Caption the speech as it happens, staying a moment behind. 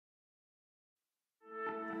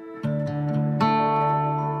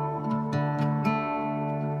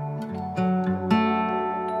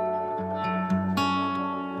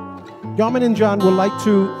Yarmine and John would like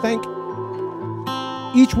to thank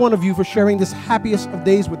each one of you for sharing this happiest of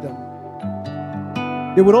days with them.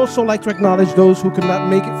 They would also like to acknowledge those who could not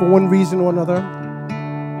make it for one reason or another.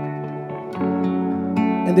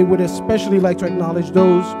 And they would especially like to acknowledge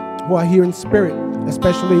those who are here in spirit,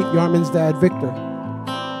 especially Yarmine's dad, Victor,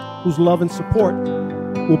 whose love and support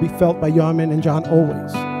will be felt by Yarmine and John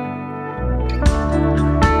always.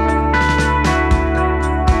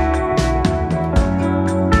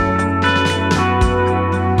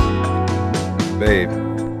 Babe,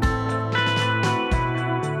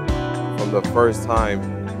 from the first time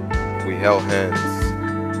we held hands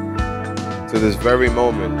to this very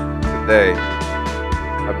moment today,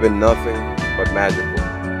 have been nothing but magical.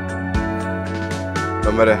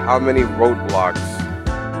 No matter how many roadblocks,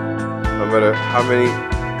 no matter how many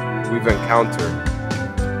we've encountered,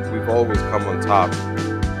 we've always come on top.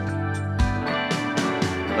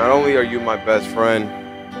 Not only are you my best friend,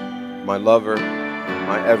 my lover,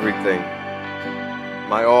 my everything,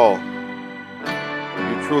 my all,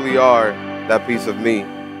 you truly are that piece of me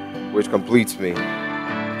which completes me.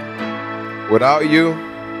 Without you,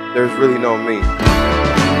 there's really no me.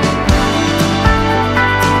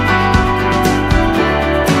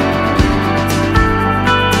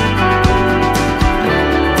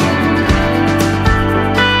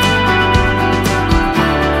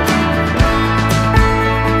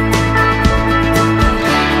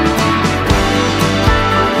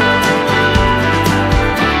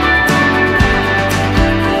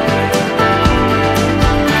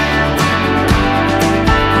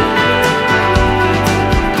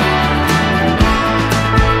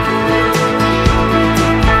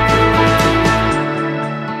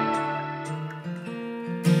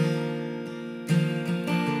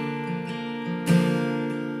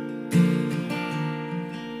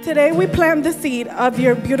 Today we plant the seed of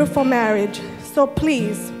your beautiful marriage, so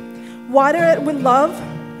please water it with love,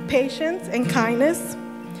 patience, and kindness.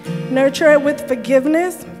 Nurture it with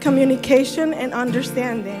forgiveness, communication, and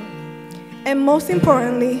understanding. And most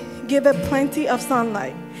importantly, give it plenty of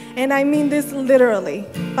sunlight. And I mean this literally,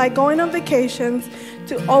 by going on vacations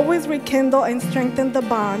to always rekindle and strengthen the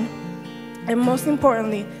bond, and most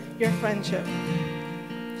importantly, your friendship.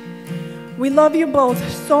 We love you both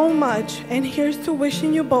so much, and here's to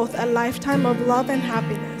wishing you both a lifetime of love and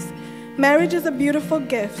happiness. Marriage is a beautiful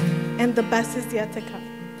gift, and the best is yet to come.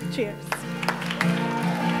 Cheers.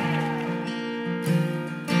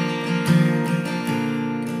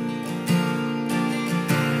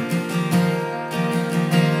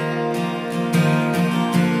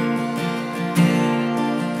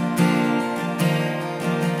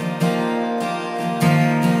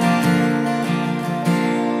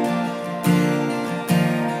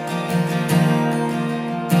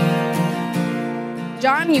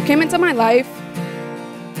 John, you came into my life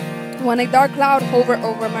when a dark cloud hovered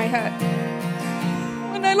over my head.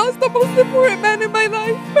 When I lost the most important man in my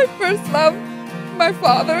life, my first love, my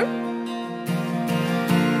father.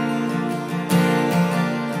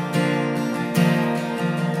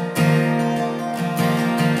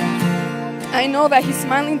 I know that he's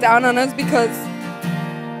smiling down on us because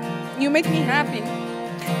you make me happy.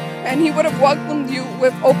 And he would have welcomed you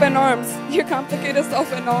with open arms, your complicated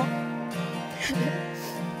self and all.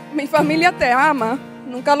 Mi familia te ama,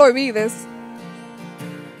 nunca lo olvides.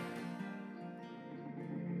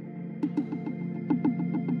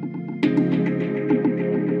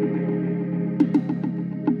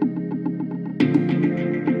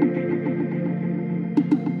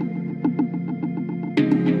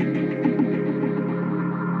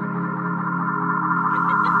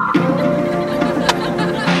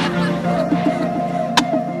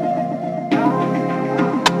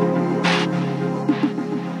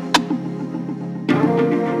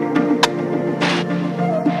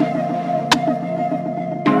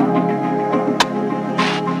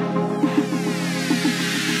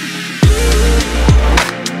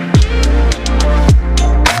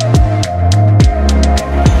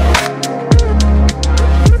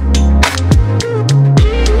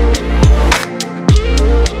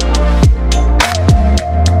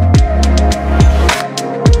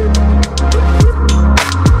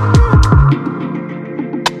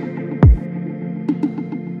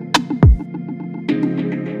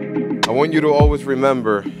 I want you to always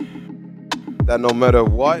remember that no matter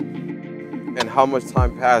what and how much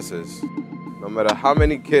time passes, no matter how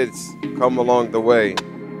many kids come along the way,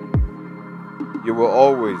 you will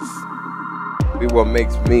always be what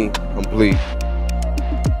makes me complete.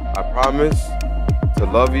 I promise to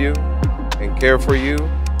love you and care for you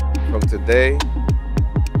from today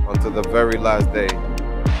until the very last day.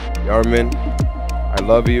 Yarmine, I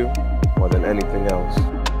love you more than anything else.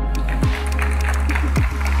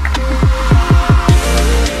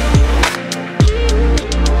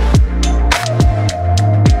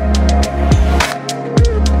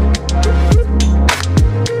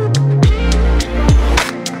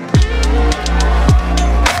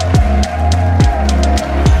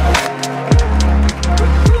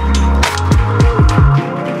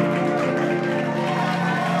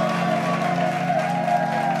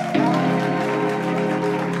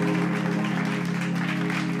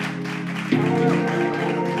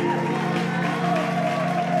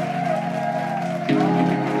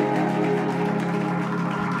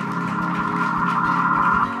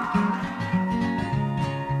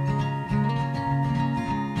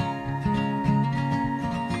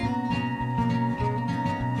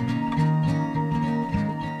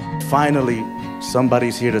 finally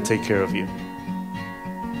somebody's here to take care of you.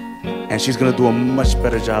 And she's gonna do a much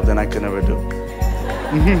better job than I could ever do.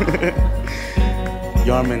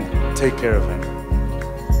 Yarmine, take care of him.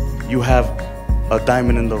 You have a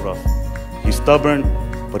diamond in the rough. He's stubborn,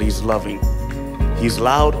 but he's loving. He's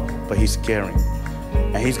loud, but he's caring.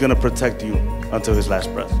 And he's gonna protect you until his last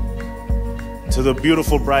breath. To the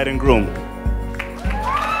beautiful bride and groom,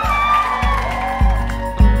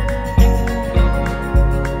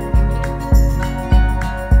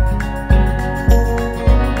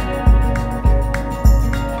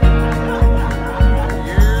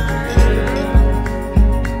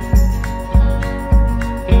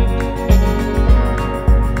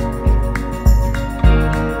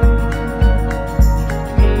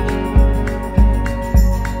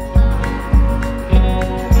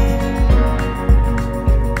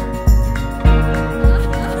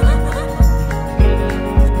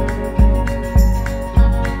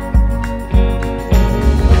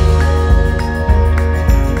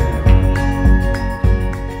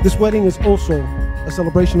 This wedding is also a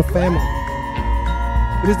celebration of family.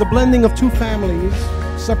 It is the blending of two families,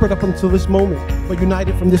 separate up until this moment, but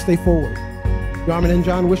united from this day forward. Yarmine and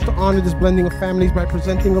John wish to honor this blending of families by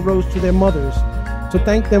presenting a rose to their mothers, to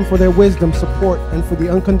thank them for their wisdom, support, and for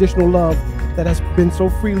the unconditional love that has been so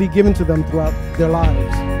freely given to them throughout their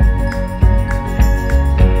lives.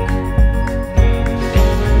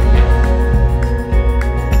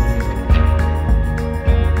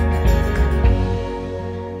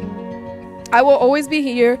 I will always be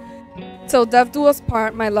here till death do us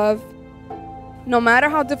part, my love. No matter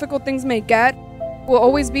how difficult things may get, will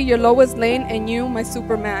always be your Lois Lane and you, my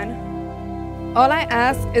Superman. All I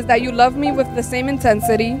ask is that you love me with the same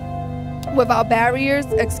intensity, without barriers,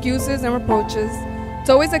 excuses, and reproaches.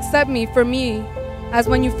 To always accept me for me, as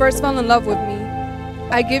when you first fell in love with me.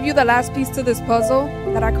 I give you the last piece to this puzzle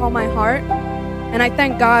that I call my heart, and I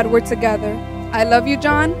thank God we're together. I love you,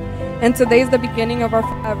 John, and today's the beginning of our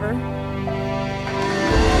forever.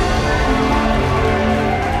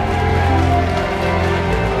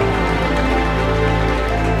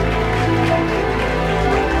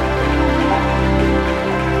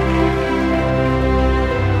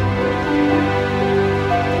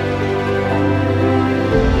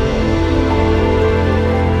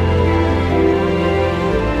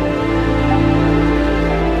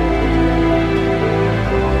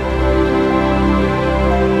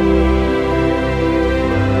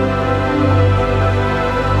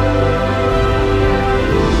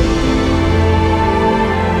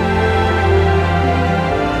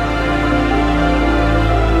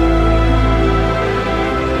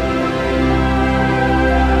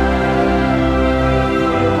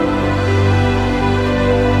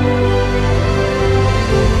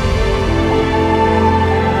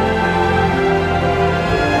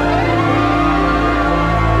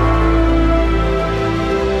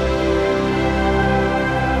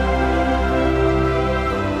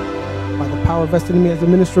 Vested in me as the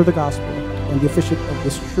minister of the gospel and the officiant of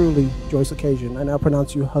this truly joyous occasion. I now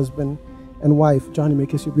pronounce you husband and wife. Johnny, may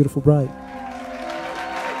kiss your beautiful bride.